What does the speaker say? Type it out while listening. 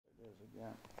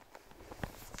again.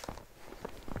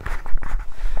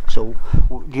 So,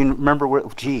 do you remember where?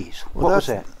 Geez, what was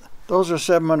that? Those are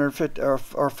 750 or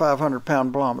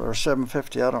 500-pound bombs, or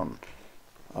 750. I don't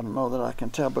know that I can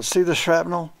tell. But see the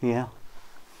shrapnel? Yeah.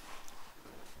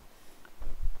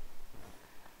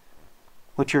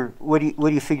 What do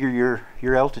you figure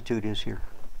your altitude is here?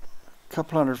 A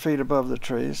couple hundred feet above the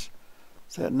trees.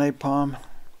 Is that napalm?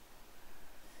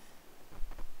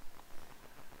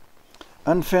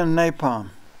 Unfinned napalm.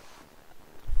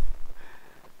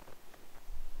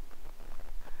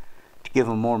 To give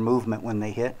them more movement when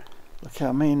they hit. Look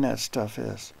how mean that stuff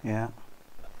is. Yeah.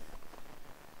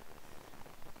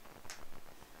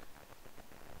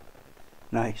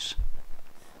 Nice.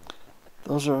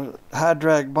 Those are high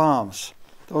drag bombs.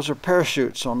 Those are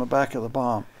parachutes on the back of the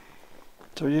bomb.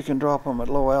 So you can drop them at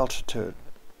low altitude.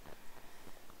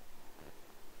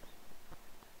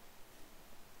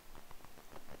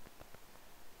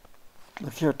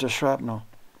 Look here at the shrapnel.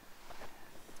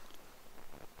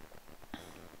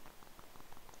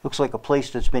 Looks like a place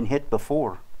that's been hit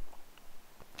before.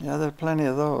 Yeah, there are plenty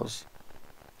of those.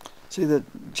 See the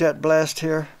jet blast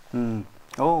here?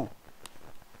 Oh.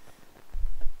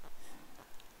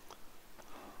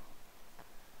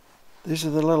 These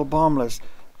are the little bomblets.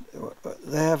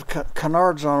 They have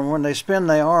canards on them. When they spin,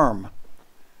 they arm.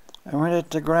 And when they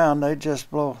hit the ground, they just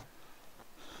blow.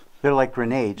 They're like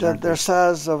grenades. They're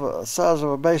size of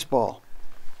a baseball.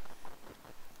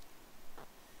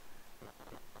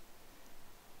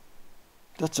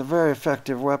 That's a very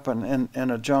effective weapon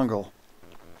in a jungle.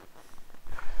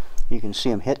 You can see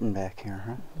them hitting back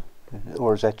here, huh?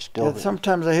 Or is that still? Yeah,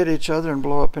 sometimes they hit each other and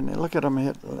blow up. And look at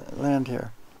them land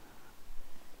here.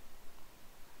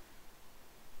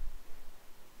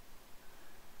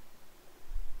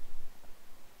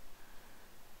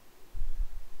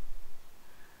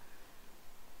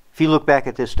 If you look back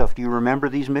at this stuff, do you remember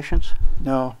these missions?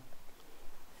 No.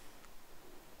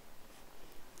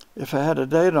 If I had a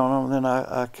date on them, then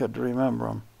I could remember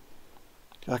them.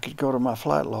 I could go to my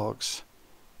flight logs.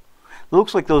 It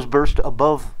looks like those burst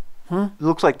above. It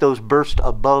looks like those burst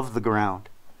above the ground.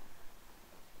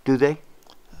 Do they?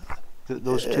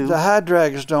 Those two? The high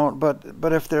drags don't,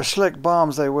 but if they're slick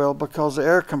bombs, they will, because the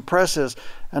air compresses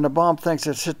and the bomb thinks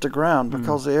it's hit the ground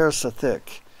because the air is so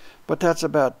thick. But that's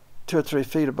about 2 or 3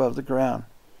 feet above the ground.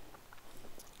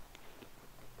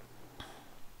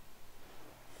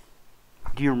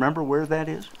 Do you remember where that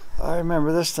is? I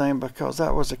remember this thing because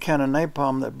that was a can of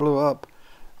napalm that blew up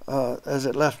as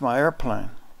it left my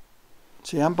airplane.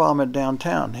 See, I'm bombing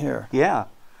downtown here. Yeah.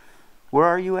 Where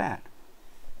are you at?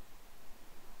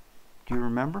 Do you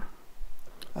remember?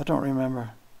 I don't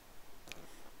remember.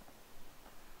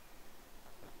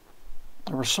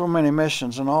 There were so many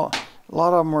missions, and a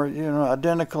lot of them were,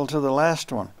 identical to the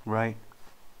last one. Right.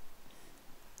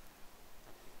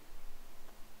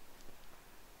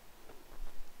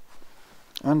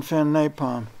 Unfinned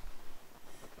napalm.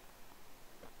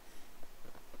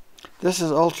 This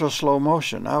is ultra slow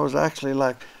motion. I was actually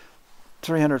like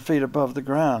 300 feet above the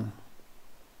ground.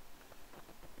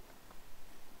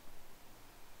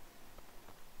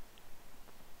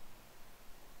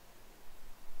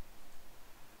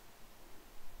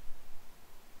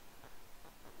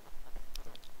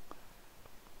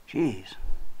 Jeez.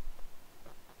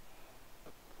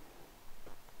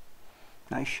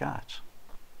 Nice shots.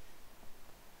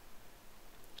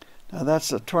 Now that's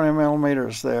the 20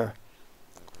 millimeters there.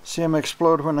 See them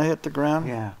explode when they hit the ground?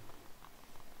 Yeah.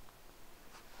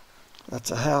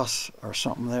 That's a house or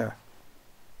something there.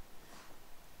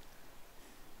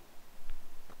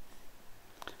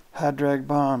 High drag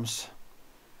bombs.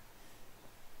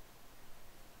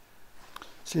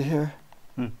 See here?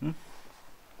 Mm-hmm.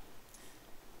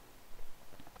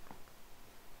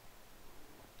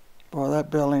 Boy,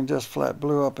 that building just flat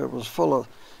blew up. It was full of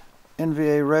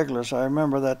NVA regulars. I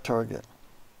remember that target.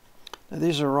 Now,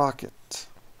 these are rockets.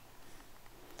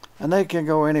 And they can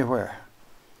go anywhere.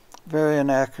 Very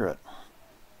inaccurate.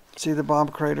 See the bomb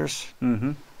craters?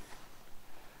 Mm-hmm.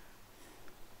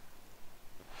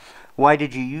 Why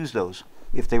did you use those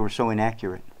if they were so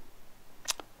inaccurate?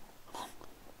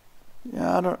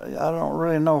 Yeah, I don't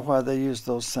really know why they use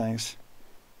those things.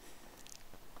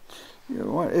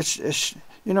 You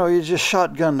just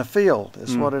shotgun the field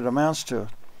is what it amounts to.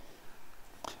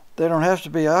 They don't have to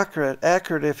be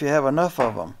accurate if you have enough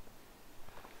of them.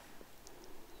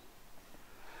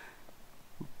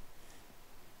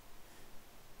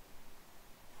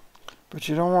 But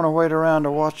you don't want to wait around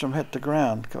to watch them hit the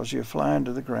ground because you fly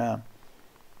into the ground.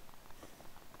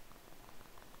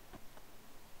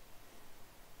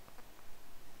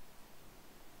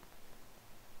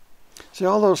 See,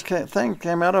 all those things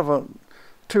came out of a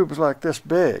tubes like this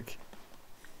big.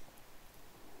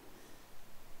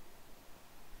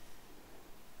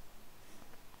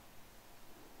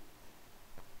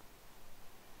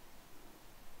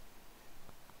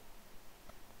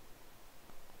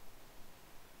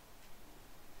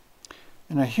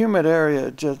 In a humid area,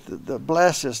 just the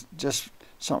blast is just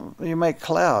something. You make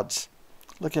clouds.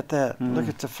 Look at that. Look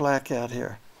at the flak out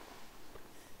here.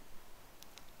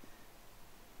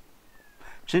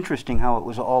 It's interesting how it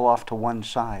was all off to one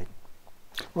side.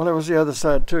 Well, it was the other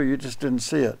side too. You just didn't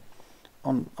see it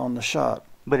on the shot.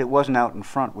 But it wasn't out in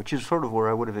front, which is sort of where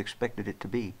I would have expected it to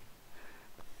be,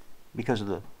 because of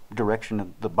the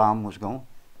direction the bomb was going.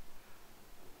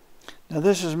 Now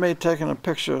this is me taking a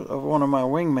picture of one of my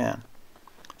wingmen.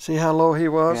 See how low he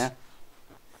was? Yeah.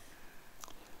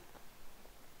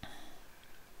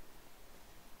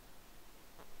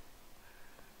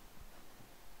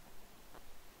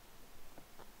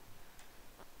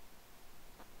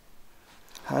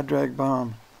 High drag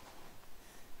bomb.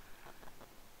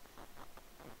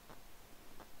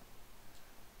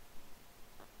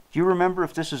 Do you remember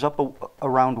if this is up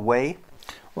around Way?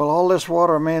 Well, all this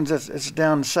water means it's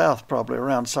down south, probably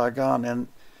around Saigon and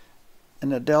in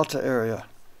the Delta area.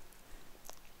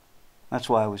 That's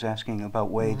why I was asking about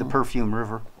Way, the Perfume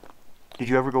River. Did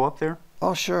you ever go up there?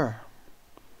 Oh, sure.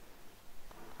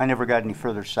 I never got any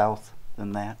further south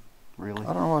than that, really.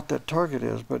 I don't know what that target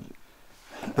is, but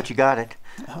you got it.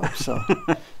 I hope so.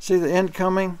 See the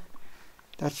incoming?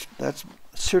 That's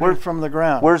shooting from the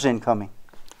ground. Where's incoming?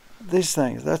 These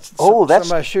things. That's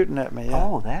somebody shooting at me. Yeah.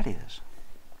 Oh, that is.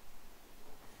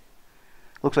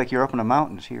 Looks like you're up in the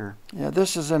mountains here. Yeah,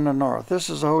 this is in the north. This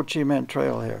is the Ho Chi Minh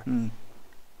Trail here.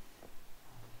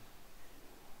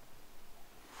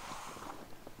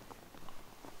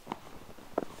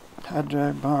 High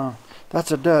drag bomb.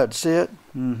 That's a dud. See it?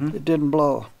 It didn't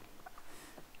blow.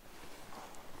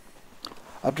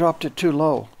 I dropped it too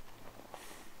low.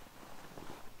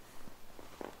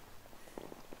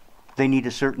 They need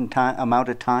a certain amount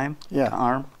of time to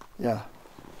arm? Yeah.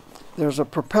 There's a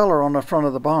propeller on the front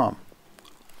of the bomb.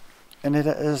 And it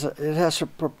has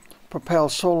to propel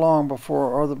so long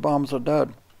before other bombs are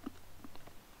dud.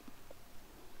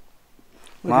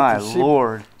 Look My at the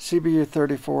Lord.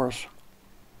 CBU-34s.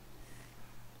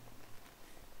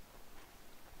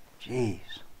 Jeez.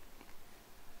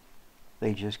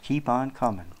 They just keep on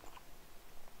coming.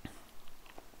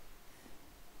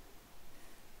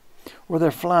 Well, they're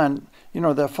flying,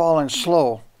 they're falling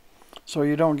slow, so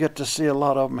you don't get to see a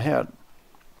lot of them hit.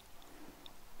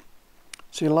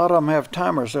 See, a lot of them have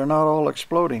timers. They're not all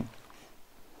exploding.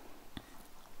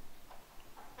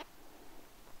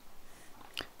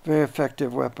 Very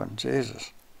effective weapon,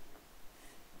 Jesus.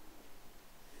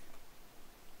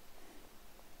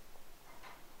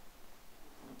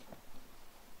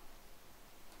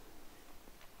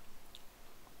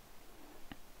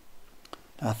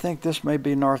 I think this may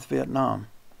be North Vietnam.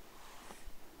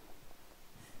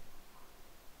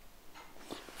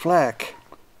 Flak.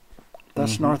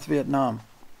 That's North Vietnam.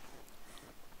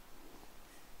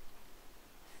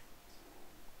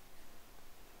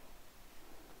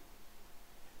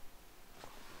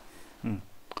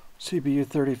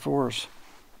 CBU-34s.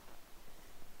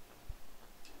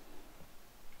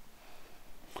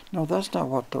 No, that's not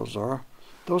what those are.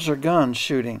 Those are guns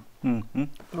shooting.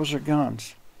 Those are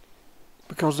guns.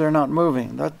 Because they're not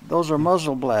moving. Those are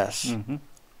muzzle blasts.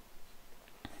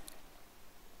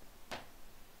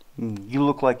 You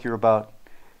look like you're about,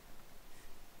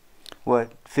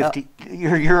 what, 50?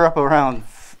 You're up around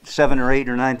 7 or 8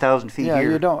 or 9,000 feet yeah,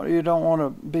 here. you don't want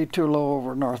to be too low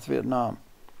over North Vietnam.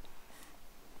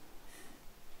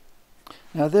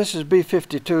 Now this is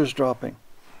B-52s dropping.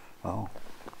 Oh.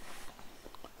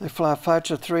 They fly fights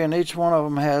of 3, and each one of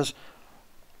them has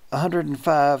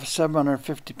 105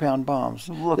 750-pound bombs.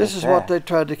 This is what they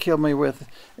tried to kill me with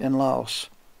in Laos.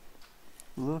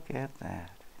 Look at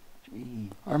that.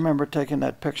 Gee. I remember taking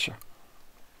that picture.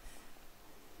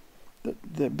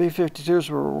 The B-52s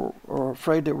were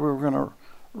afraid that we were going to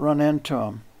run into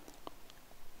them.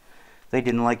 They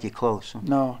didn't like you close. Huh?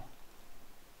 No.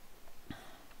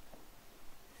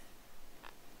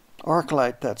 Arc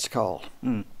light, that's called.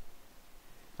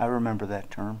 I remember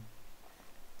that term.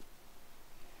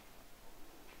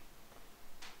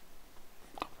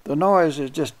 The noise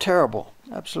is just terrible,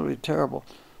 absolutely terrible.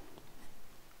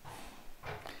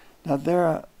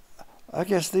 Now I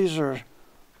guess those are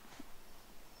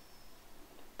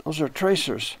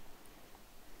tracers.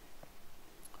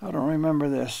 I don't remember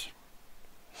this.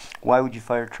 Why would you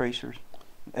fire tracers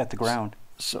at the ground?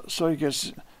 So you can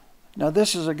Now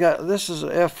this is a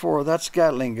F4. That's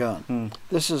Gatling gun.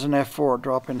 This is an F4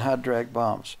 dropping high drag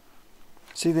bombs.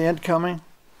 See the incoming?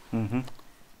 Mm-hmm.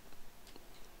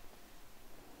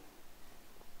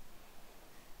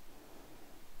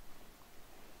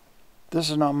 This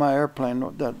is not my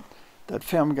airplane. That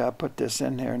film guy put this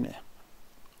in here.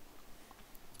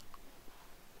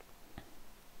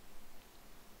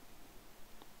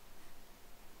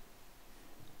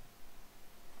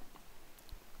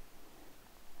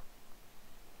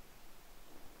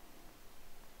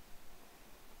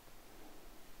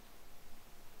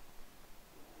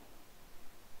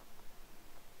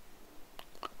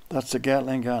 That's the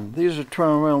Gatling gun. These are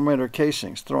 20mm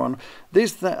casings throwing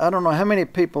these. I don't know how many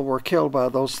people were killed by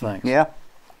those things. Yeah,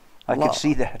 I could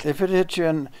see that. If it hits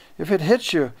you,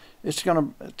 it's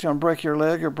gonna break your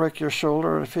leg or break your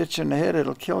shoulder. If it hits you in the head,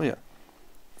 it'll kill you.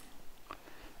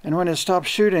 And when it stops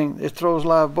shooting, it throws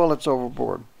live bullets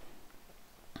overboard.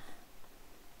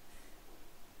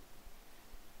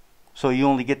 So you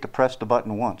only get to press the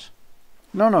button once.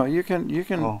 No, you can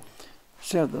Oh.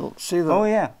 see the. Oh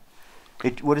yeah.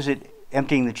 What is it?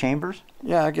 Emptying the chambers?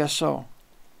 Yeah, I guess so.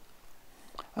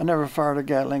 I never fired a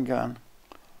Gatling gun.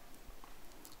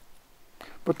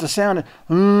 But the sound,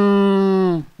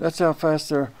 that's how fast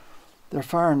they're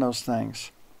firing those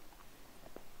things.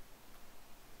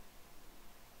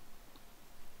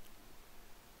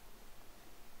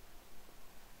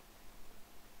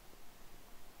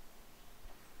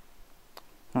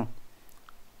 Huh.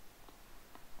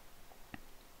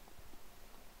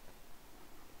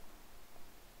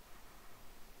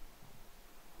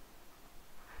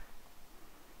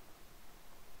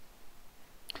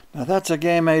 Now that's a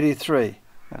Game 83.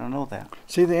 I don't know that.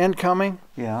 See the incoming?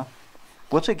 Yeah.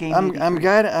 What's a Game 83?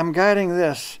 I'm guiding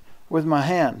this with my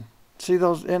hand. See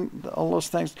all those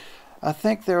things? I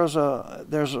think there's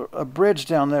a bridge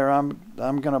down there I'm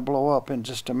going to blow up in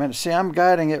just a minute. See, I'm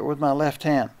guiding it with my left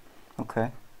hand.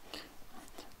 Okay.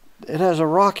 It has a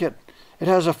rocket. It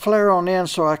has a flare on the end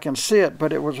so I can see it,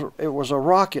 but it was a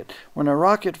rocket. When a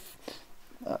rocket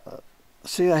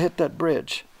see, I hit that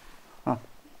bridge. Huh.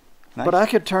 Nice. But I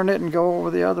could turn it and go over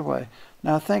the other way.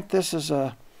 Now I think that's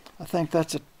an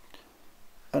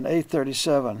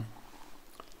A37.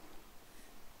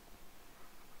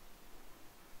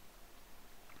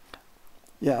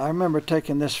 Yeah, I remember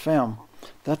taking this film.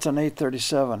 That's an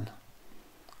A37.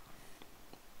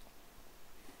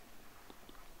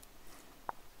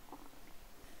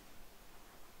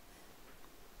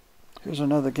 Here's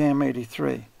another Game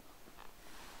 83.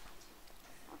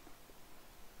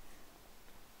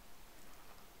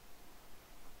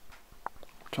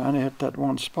 Trying to hit that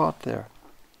one spot there.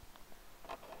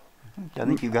 I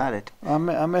think you got it.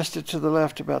 I missed it to the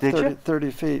left about Did you?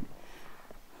 30 feet.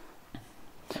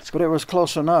 But it was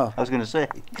close enough. I was going to say.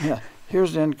 Yeah,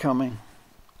 here's the incoming.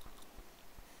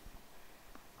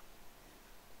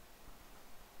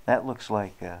 That looks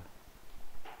like the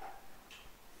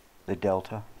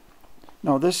Delta.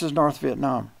 No, this is North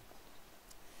Vietnam.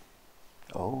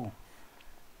 Oh.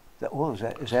 Is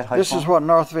that Haiphong? This is what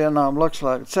North Vietnam looks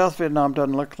like. South Vietnam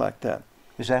doesn't look like that.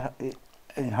 Is that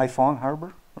in Haiphong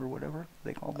Harbor or whatever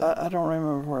they call that? I don't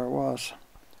remember where it was.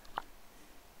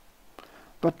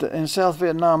 But in South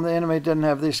Vietnam, the enemy didn't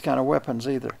have these kind of weapons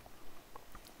either.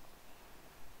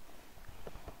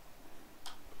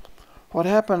 What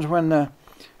happens when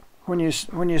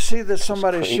you see that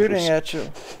somebody's shooting at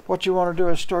you? What you want to do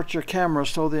is start your camera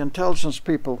so the intelligence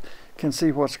people can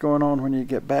see what's going on when you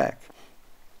get back.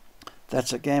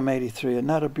 That's a Game 83. Isn't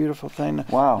that a beautiful thing?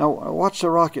 Wow. Now watch the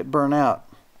rocket burn out.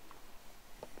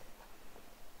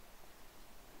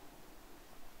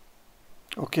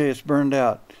 Okay, it's burned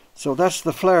out. So that's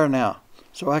the flare now.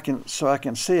 So I can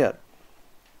see it.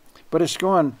 But it's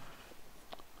going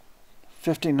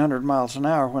 1,500 miles an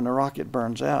hour when the rocket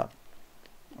burns out,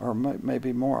 or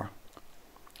maybe more.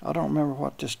 I don't remember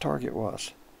what this target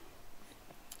was.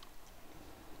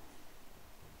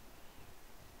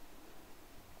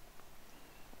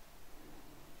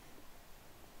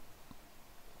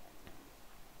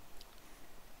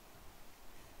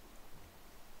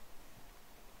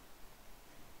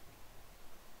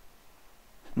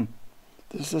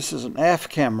 This is an aft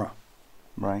camera.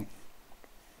 Right.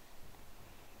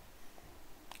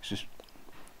 It's just.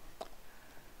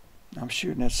 I'm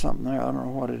shooting at something there. I don't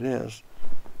know what it is.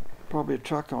 Probably a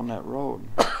truck on that road.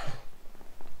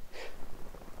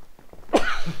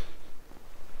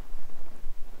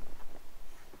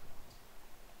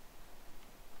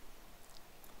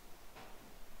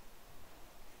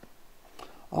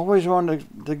 Always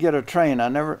wanted to get a train. I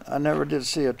never did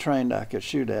see a train that I could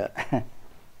shoot at.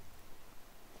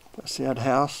 See that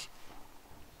house?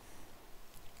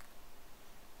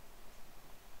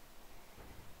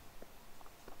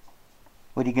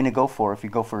 What are you going to go for if you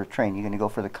go for a train? You're going to go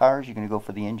for the cars, you're going to go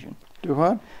for the engine? Do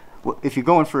what? Well, if you're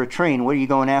going for a train, what are you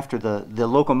going after, the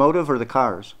locomotive or the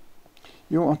cars?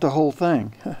 You want the whole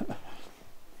thing.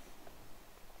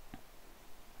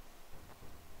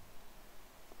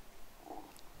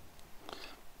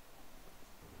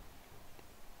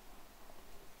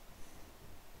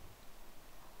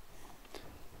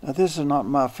 Now this is not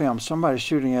my film. Somebody's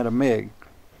shooting at a MiG.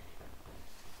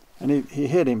 And he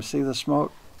hit him. See the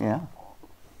smoke? Yeah.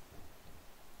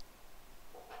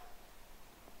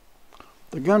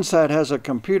 The gun sight has a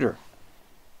computer.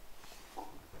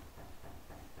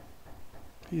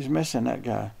 He's missing that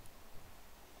guy.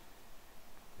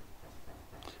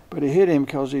 But he hit him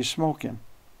because he's smoking.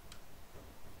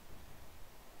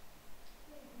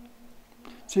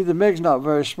 See, the MiG's not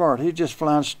very smart. He's just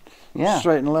flying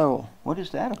straight and level. What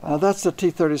is that about? Now that's the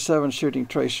T-37 shooting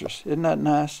tracers. Isn't that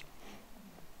nice?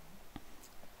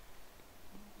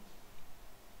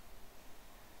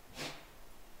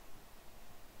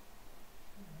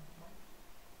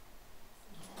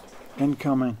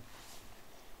 Incoming.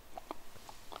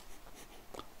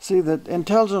 See, the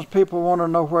intelligence people want to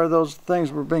know where those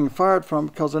things were being fired from,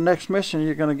 because the next mission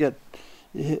you're going to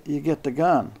get, you get the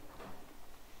gun.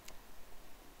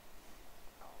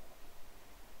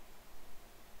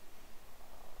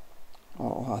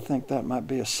 Oh, I think that might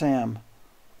be a SAM.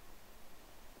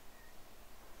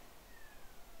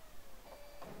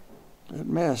 It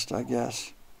missed, I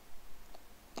guess.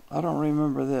 I don't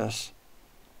remember this.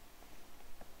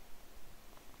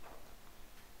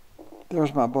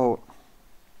 There's my boat.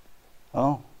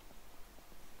 Oh.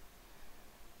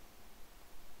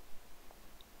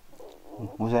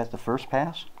 Was that the first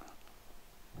pass?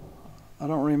 I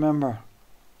don't remember.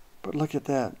 But look at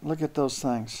that. Look at those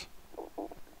things.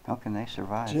 How can they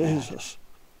survive Jesus.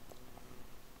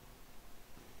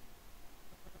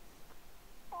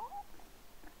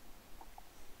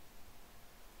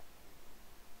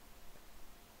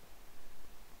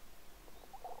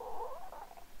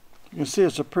 You can see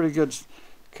it's a pretty good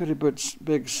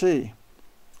big sea.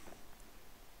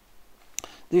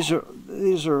 They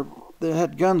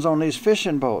had guns on these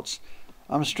fishing boats.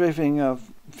 I'm strafing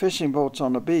fishing boats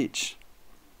on the beach.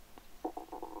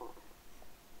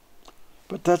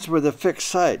 But that's where the fixed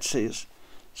sight sees.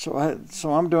 So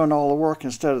I'm doing all the work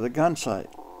instead of the gun sight.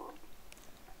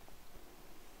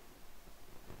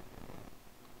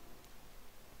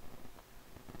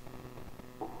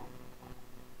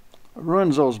 It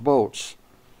ruins those boats.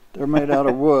 They're made out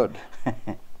of wood.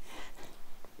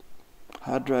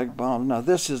 High drag bombs. Now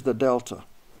this is the Delta.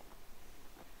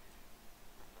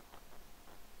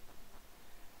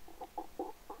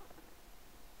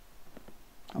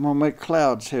 I'm gonna make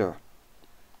clouds here.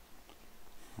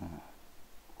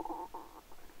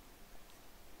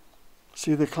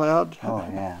 See the cloud? Oh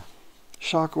yeah.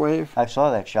 Shock wave. I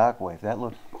saw that shock wave. That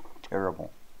looked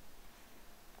terrible.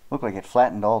 Looked like it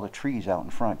flattened all the trees out in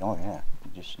front. Oh yeah.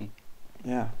 Did you see?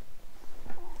 Yeah.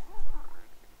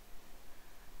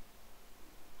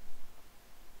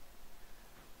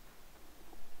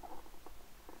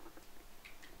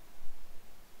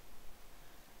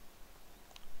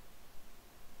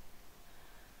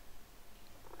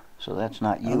 So that's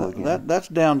not you again. That's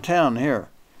downtown here.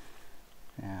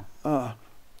 Yeah.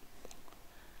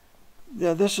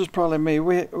 Yeah, this is probably me.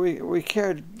 We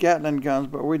carried Gatling guns,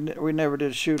 but we never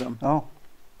did shoot them. Oh.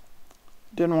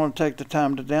 Didn't want to take the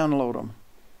time to download them.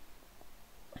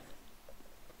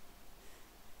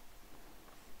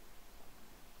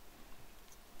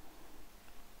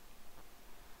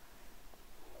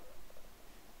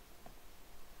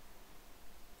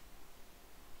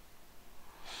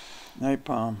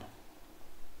 Napalm.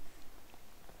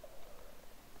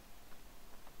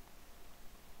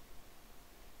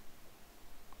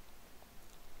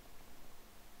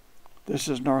 This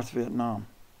is North Vietnam.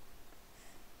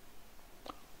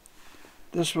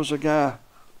 This was a guy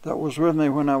that was with me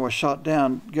when I was shot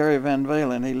down, Gary Van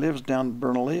Valen. He lives down in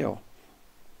Bernalillo.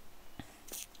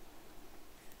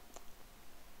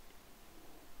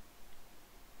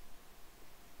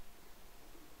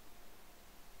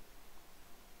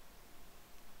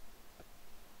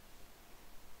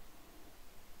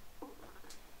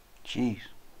 Jeez.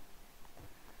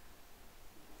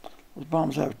 Those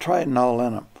bombs have tritonol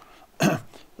in them.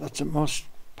 That's the most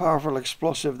powerful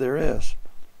explosive there is.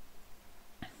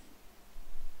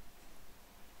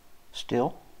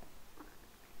 Still?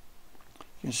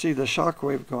 You can see the shock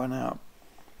wave going out.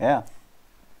 Yeah.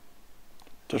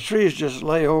 The trees just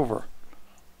lay over.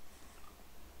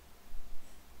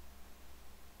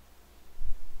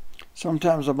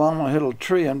 Sometimes a bomb will hit a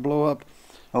tree and blow up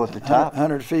Oh, at the top?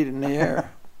 100 feet in the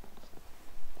air.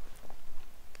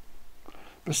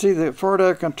 But see, the forward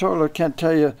air controller can't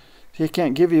tell you, he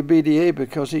can't give you BDA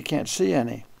because he can't see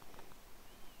any.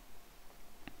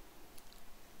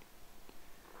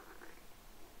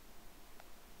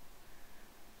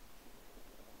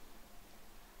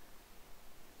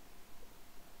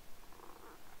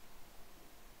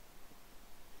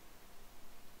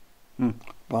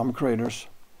 Bomb craters.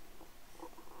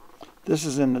 This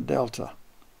is in the Delta.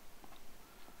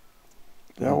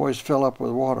 They always fill up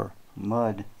with water.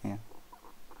 Mud, yeah.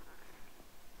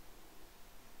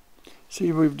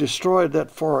 See, we've destroyed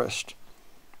that forest.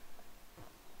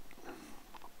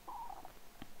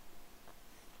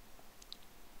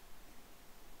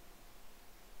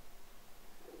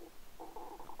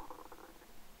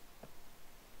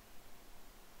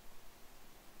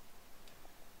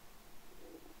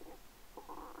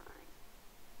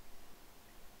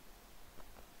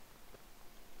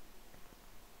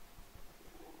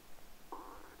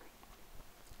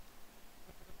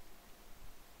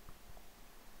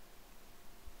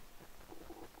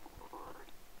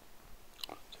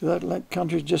 That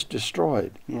country's just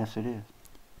destroyed. Yes, it is.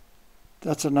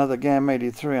 That's another GAM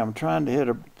 83. I'm trying to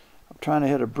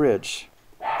hit a bridge.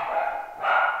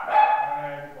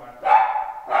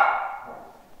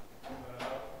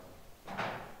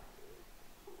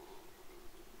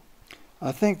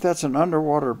 I think that's an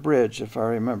underwater bridge, if I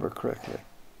remember correctly.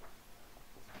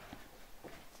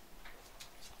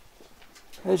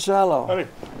 Hey, Shallow. Hey,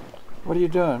 What are you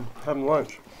doing? having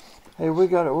lunch. Hey, we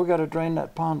got to drain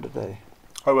that pond today.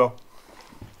 I will.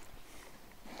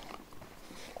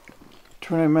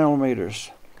 20 millimeters.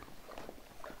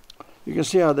 You can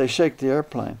see how they shake the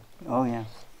airplane. Oh, yeah.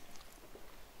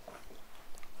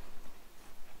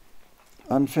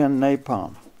 Unfinned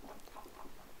napalm.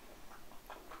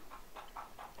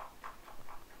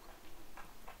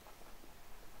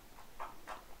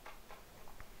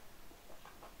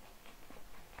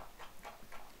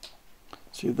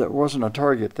 See, that wasn't a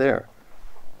target there.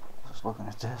 Just looking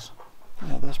at this.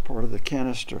 Yeah, that's part of the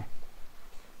canister.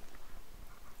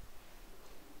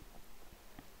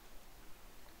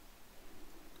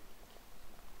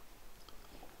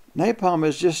 Napalm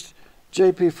is just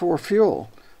JP4 fuel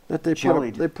that they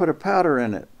put a powder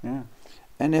in it. Yeah.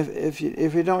 And if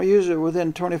you don't use it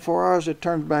within 24 hours, it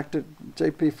turns back to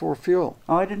JP4 fuel.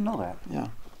 Oh, I didn't know that. Yeah.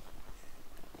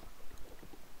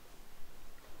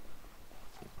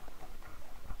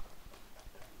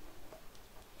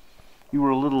 You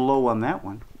were a little low on that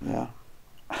one. Yeah.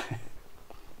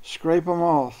 Scrape them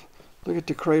off. Look at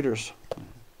the craters.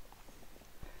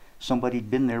 Somebody'd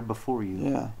been there before you.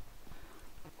 Yeah.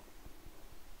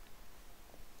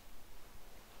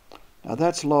 Now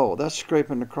that's low. That's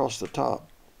scraping across the top.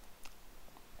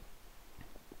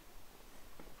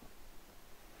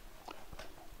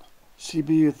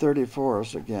 CBU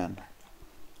 34s again.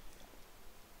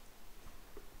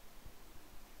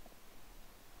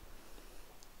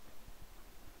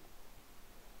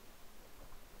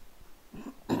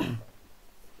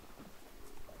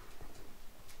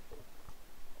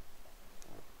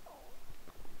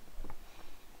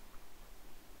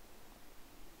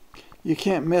 You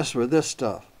can't mess with this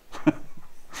stuff.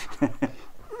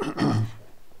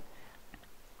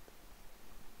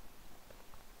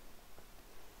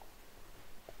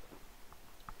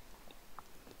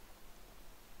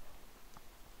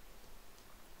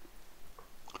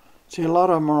 See, a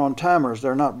lot of them are on timers.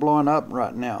 They're not blowing up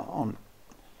right now.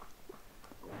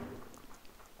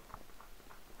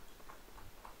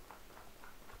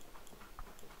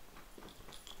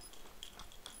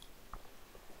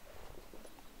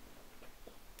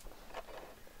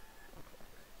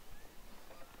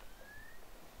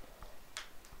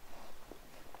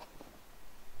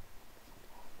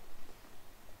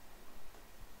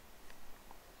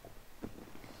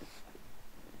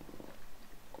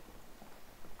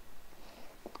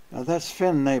 Now that's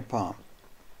Fenn napalm.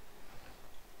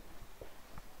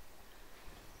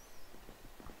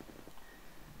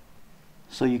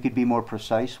 So you could be more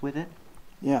precise with it?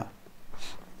 Yeah.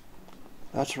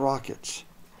 That's rockets.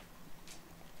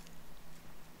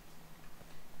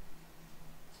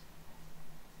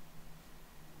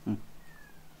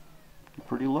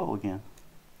 Pretty low again.